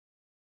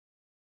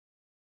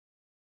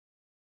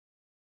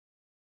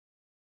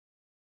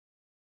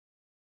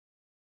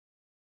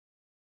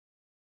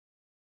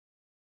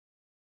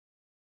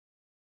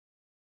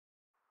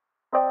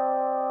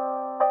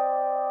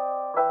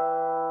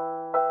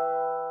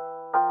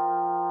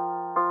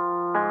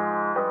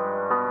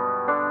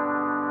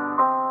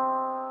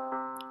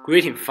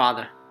Greeting,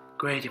 father.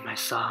 Greeting, my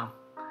son.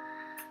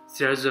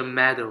 There's a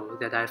medal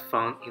that I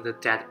found in the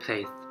dead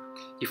place.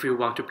 If you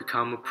want to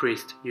become a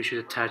priest, you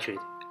should touch it,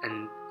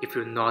 and if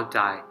you not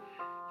die,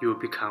 you will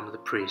become the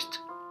priest.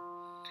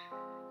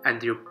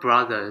 And your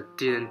brother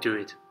didn't do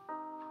it.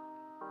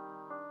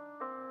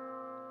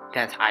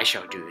 That I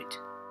shall do it.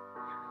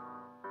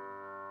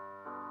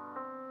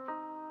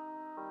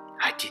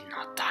 I did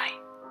not die.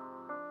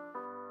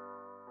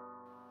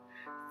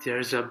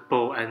 There's a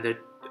bow and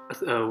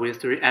with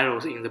 3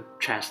 arrows in the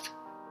chest.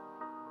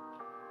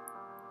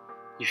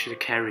 You should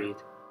carry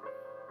it.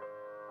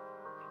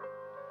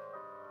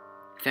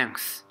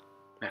 Thanks,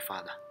 my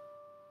father.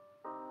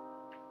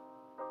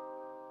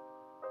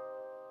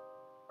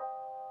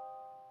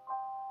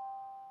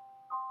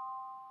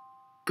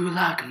 Good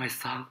luck, my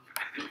son.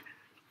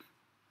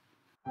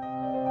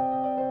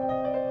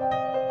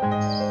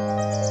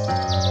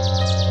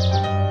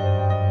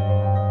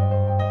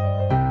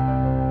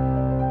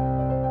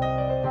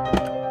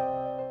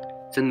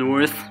 The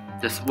north,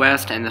 the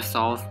west, and the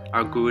south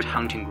are good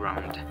hunting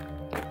ground,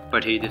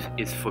 but it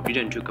is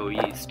forbidden to go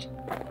east.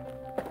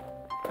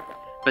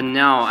 But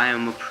now I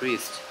am a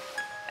priest,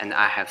 and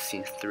I have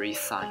seen 3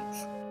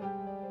 signs: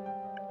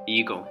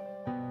 eagle,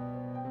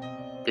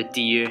 the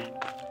deer,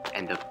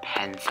 and the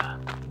panther.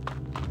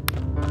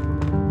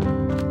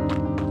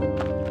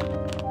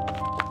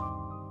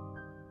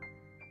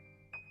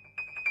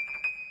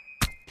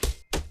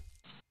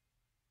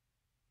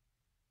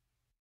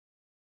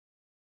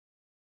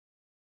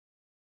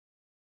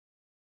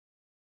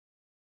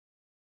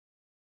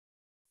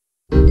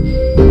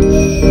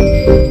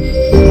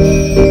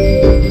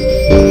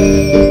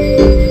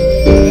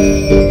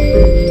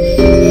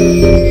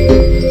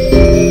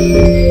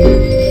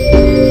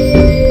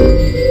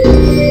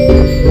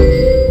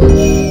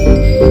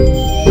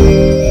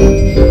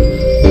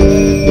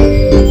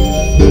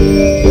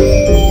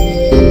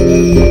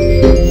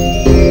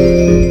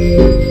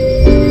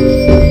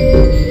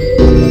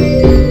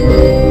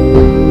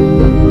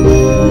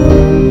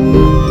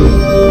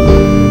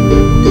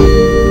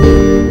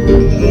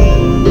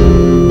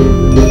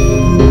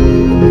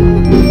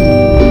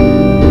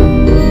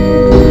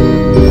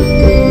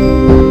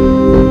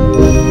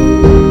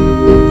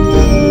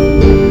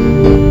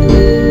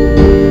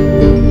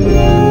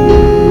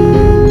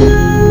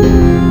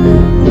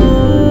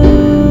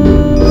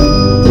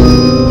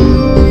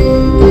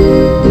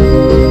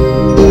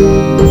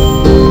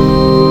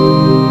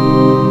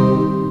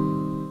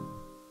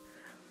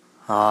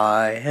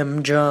 I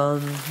am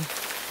John,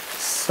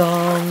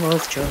 son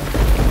of John.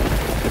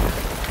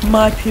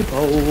 My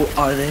people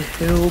are the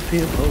hill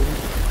people,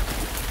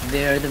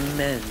 they're the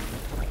men.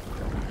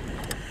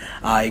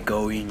 I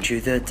go into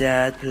the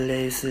dead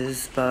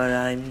places, but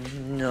I'm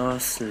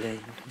not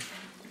slain.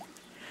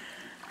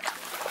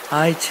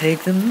 I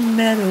take the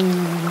metal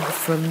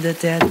from the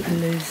dead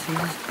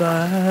places,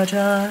 but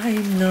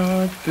I'm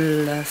not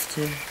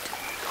blasted.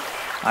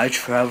 I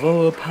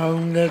travel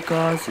upon the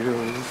God's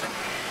road,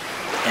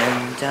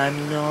 and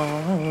I'm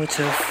not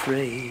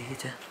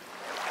afraid.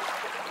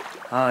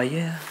 Oh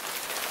yeah,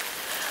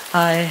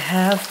 I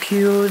have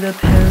killed the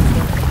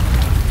panther,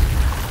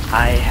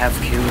 I have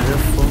killed the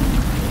fox.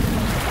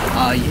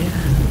 Oh yeah,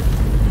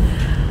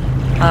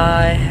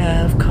 I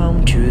have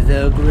come to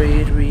the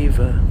great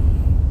river.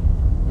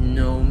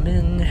 No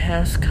man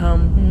has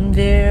come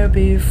there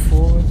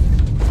before.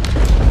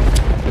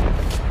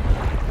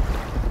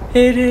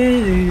 It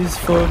is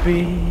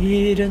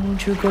forbidden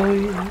to go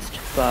east,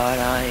 but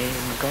I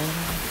am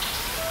gone.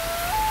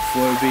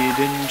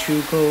 Forbidden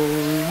to go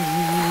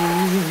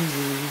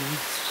east,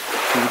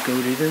 to go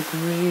to the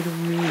great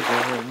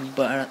river,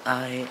 but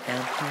I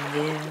am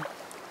there.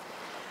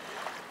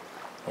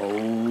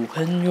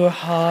 Open your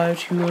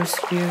heart, your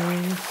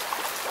spirit,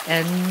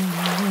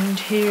 and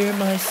hear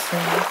my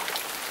song.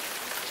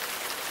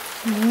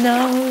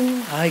 Now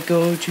I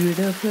go to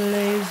the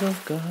place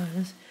of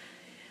God.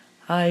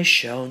 I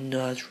shall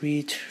not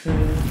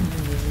return.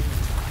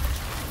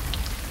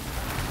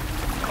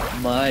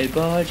 My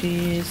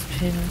body is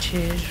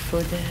painted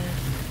for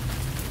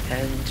death,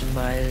 and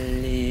my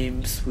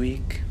limbs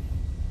weak,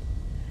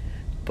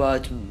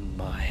 but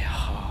my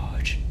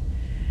heart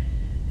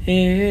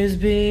is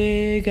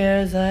big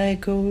as I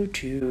go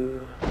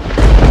to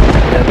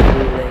the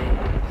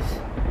place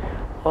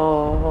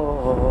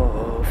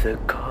of the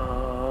cause.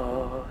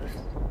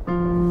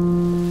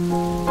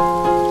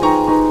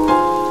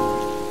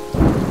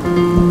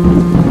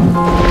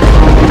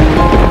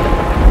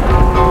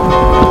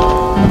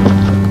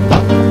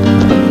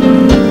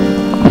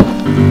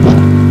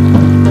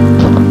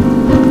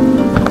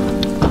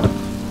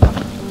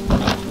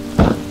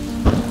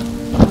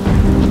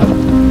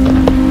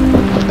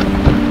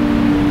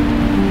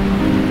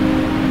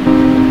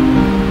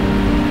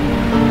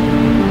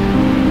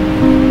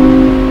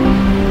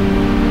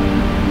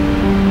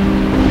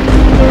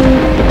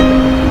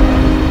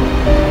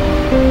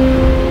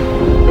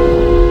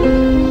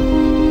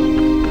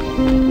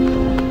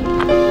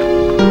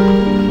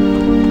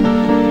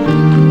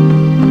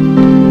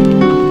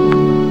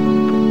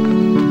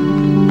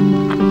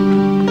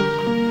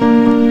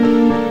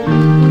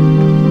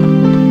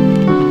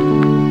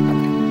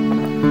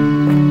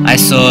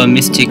 saw a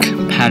mystic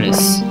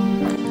palace,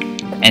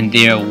 and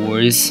there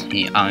was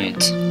on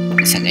it.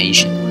 It's an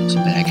ancient word,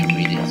 but I can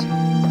read it.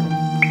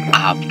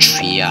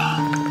 Abtria.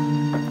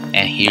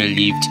 And here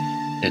lived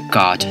the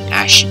god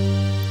Ashen.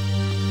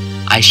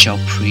 I shall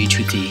pray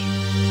to thee.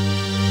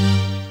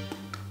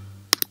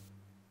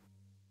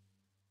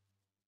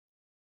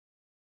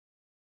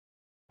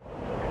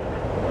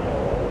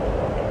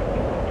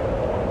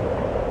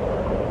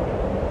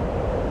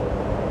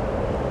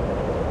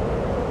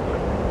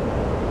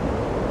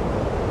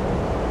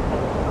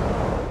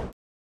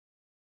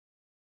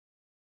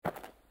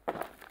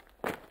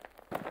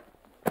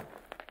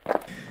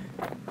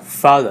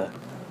 Father,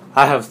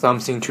 I have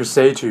something to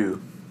say to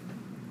you.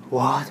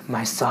 What,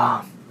 my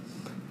son?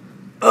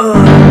 Why?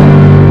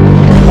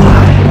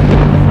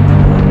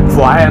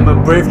 For I am a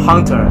brave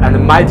hunter and a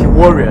mighty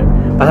warrior,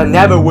 but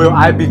never will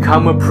I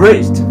become a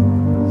priest.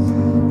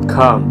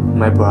 Come,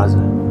 my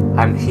brother,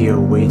 I'm here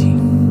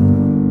waiting.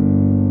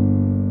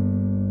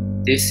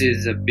 This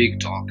is a big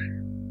dog.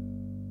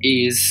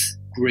 He is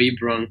gray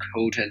brown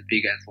coat as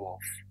big as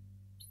wolf.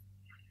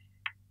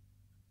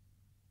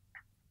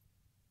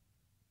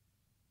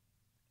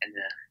 And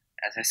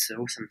as I said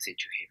something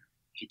to him,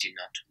 he did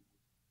not move.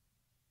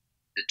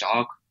 The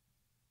dog,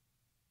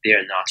 they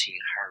are not in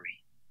a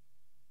hurry.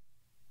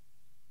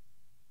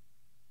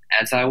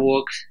 As I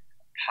walked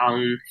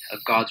upon a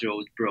god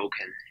road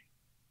broken,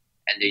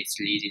 and it's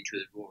leading to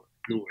the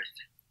north,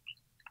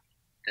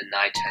 the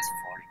night has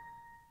fallen.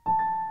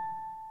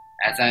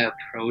 As I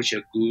approach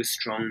a good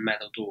strong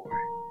metal door,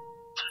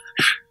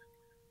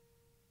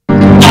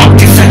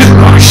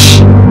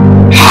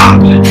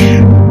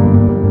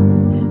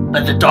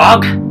 but the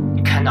dog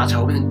cannot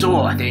open the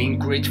door, they're in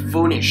great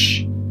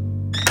furnish.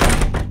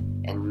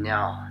 And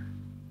now,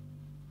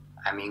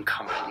 I'm in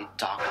complete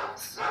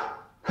darkness.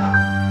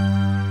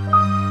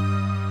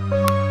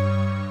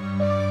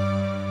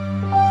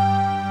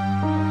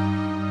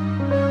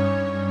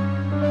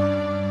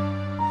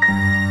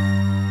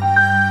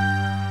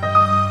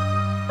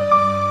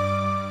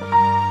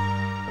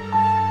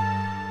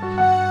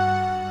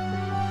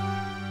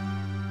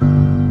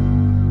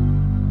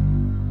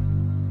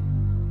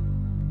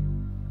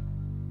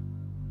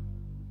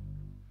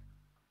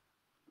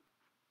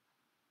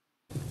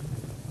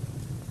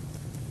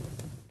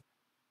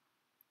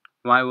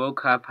 When I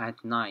woke up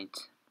at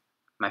night,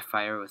 my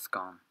fire was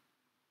gone.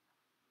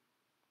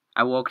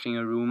 I walked in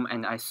a room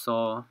and I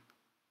saw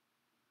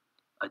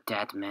a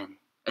dead man,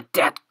 a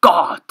dead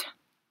god,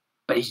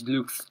 but it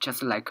looks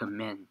just like a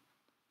man.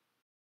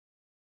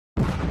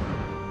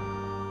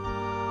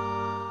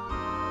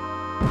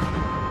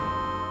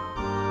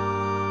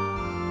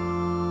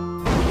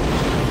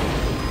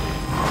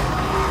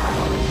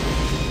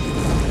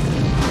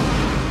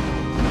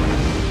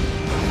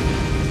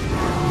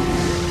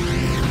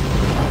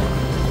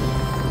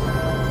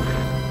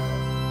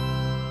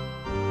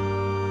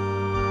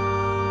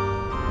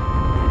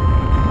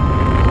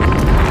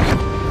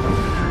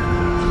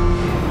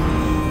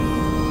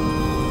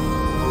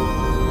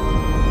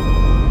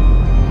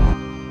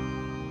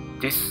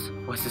 This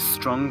was a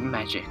strong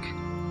magic,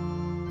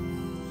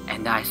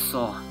 and I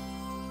saw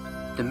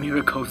the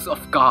miracles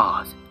of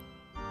God.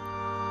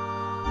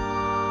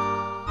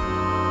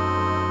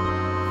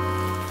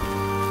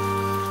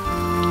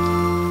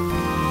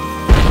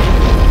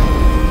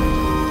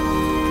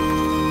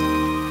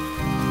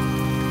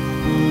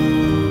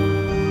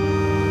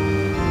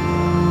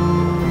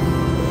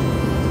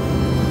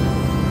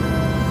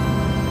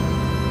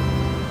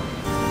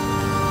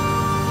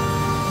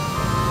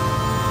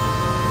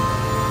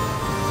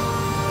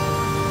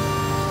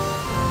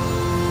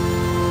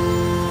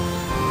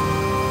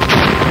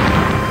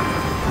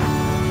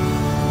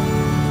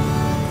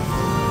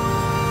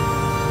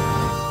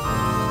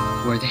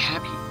 Were they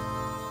happy?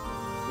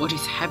 What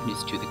is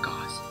happiness to the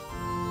gods?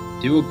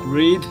 They were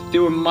great, they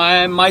were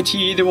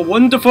mighty, they were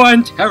wonderful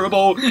and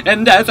terrible,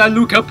 and as I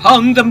look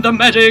upon them, the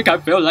magic, I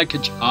feel like a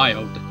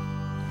child.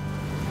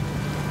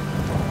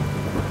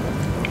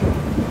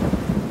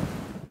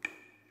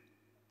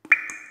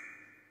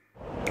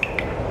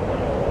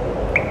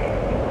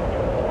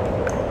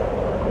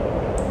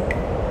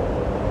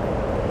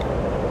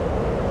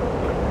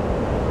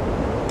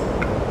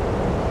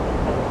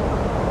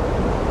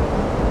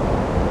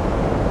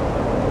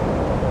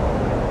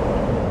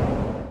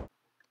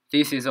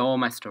 This is all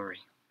my story.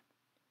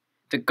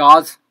 The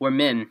gods were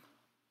men.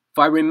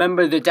 For I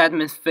remember the dead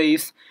man's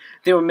face.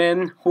 They were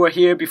men who were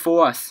here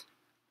before us.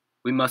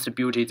 We must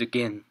build it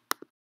again.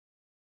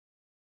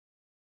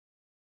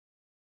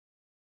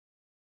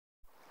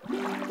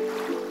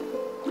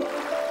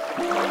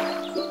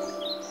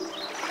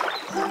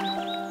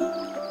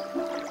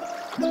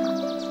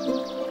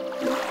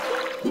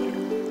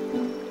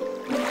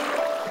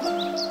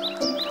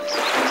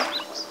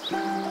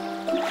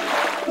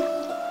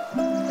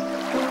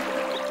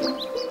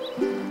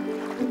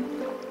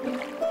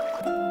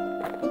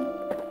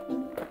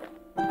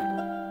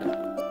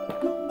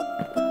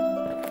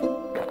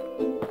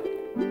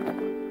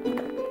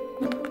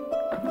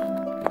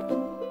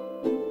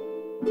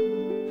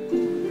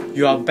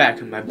 You are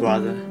back, my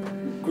brother.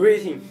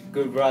 Greeting,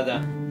 good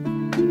brother.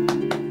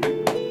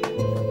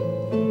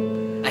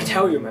 I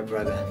tell you, my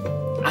brother,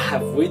 I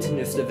have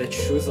witnessed the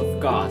truth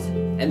of God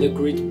and the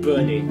great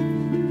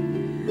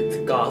burning.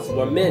 The gods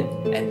were men,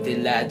 and they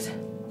led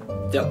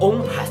their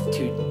own path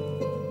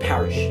to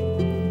perish.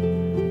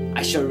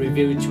 I shall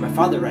reveal it to my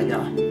father right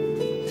now.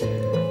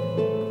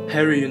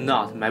 Hurry you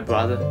not, my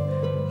brother.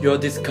 Your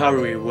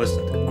discovery was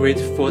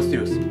great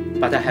fortunes,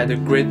 but I had a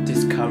great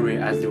discovery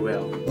as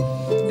well.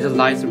 It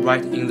lies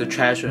right in the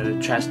treasure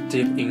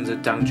deep in the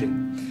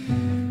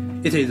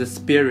dungeon. It is the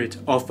spirit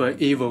of an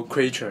evil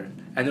creature,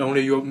 and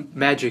only your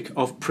magic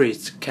of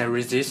priests can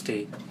resist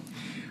it.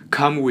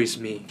 Come with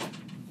me.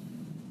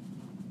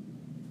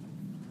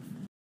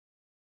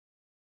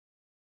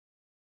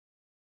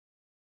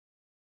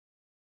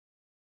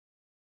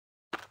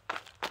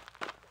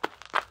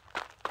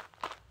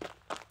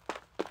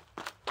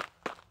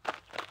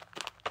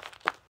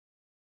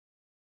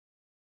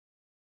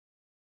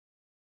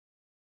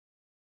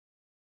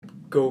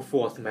 Go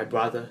forth, my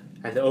brother,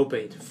 and open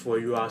it, for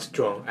you are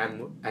strong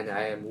and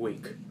I am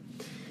weak.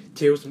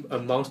 Tills a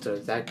monster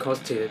that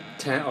costed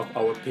 10 of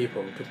our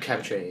people to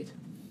capture it.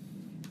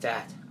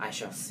 That I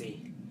shall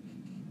see.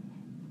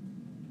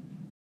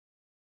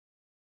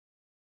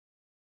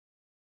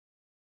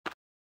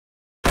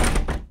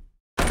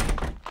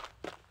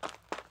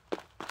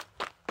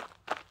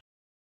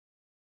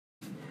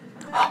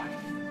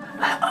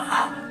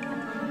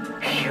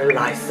 Here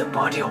lies the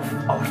body of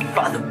our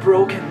father,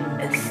 broken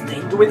and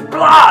stained with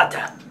blood.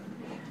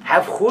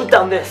 Have who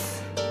done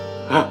this?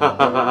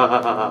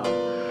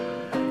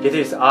 It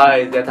is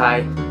I that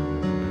I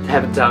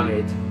have done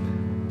it.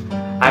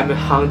 I am a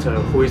hunter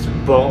who is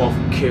born of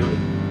killing.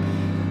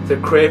 The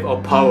crave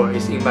of power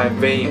is in my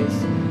veins,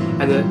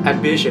 and the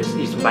ambition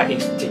is my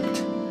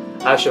instinct.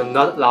 I shall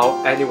not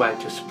allow anyone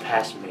to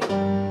surpass me.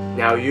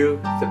 Now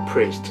you, the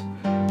priest,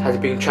 has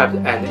been trapped,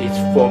 and it's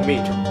for me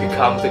to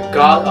become the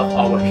god of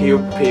our hill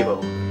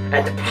people.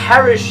 And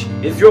perish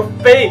is your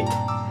fate,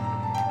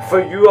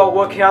 for you are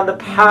walking on the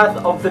path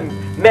of the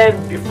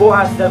men before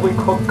us that we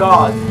call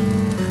God.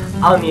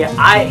 Only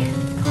I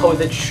hold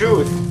the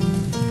truth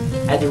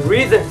and the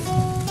reasons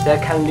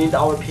that can lead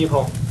our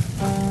people.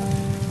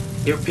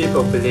 If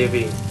people believe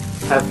in,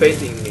 have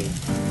faith in me,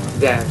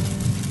 then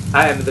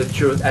I am the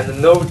truth,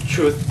 and no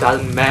truth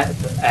doesn't matter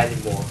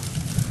anymore.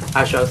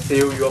 I shall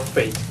seal your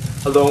fate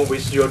along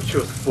with your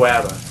truth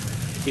forever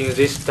in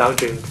this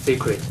dungeon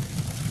secret.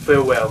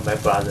 Farewell, my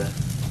brother.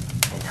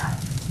 And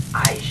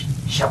I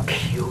shall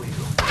kill you.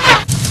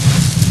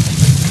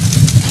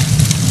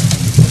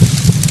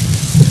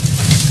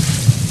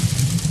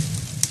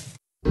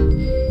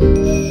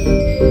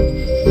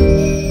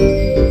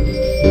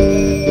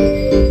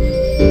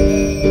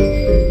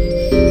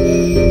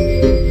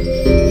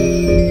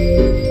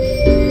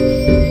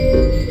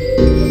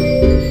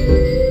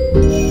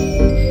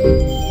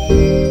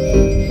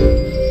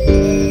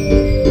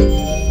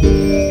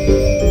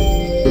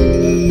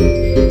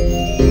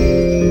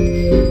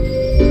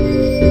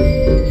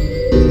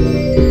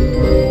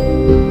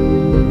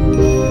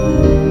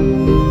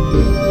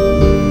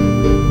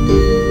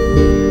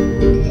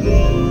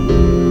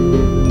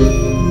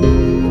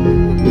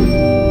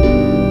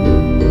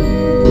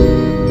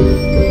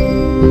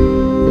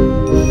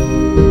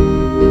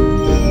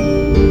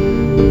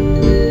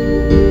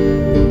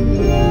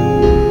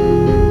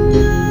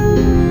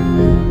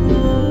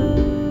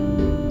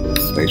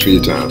 Thanks for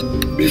your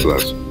time. Be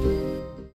blessed.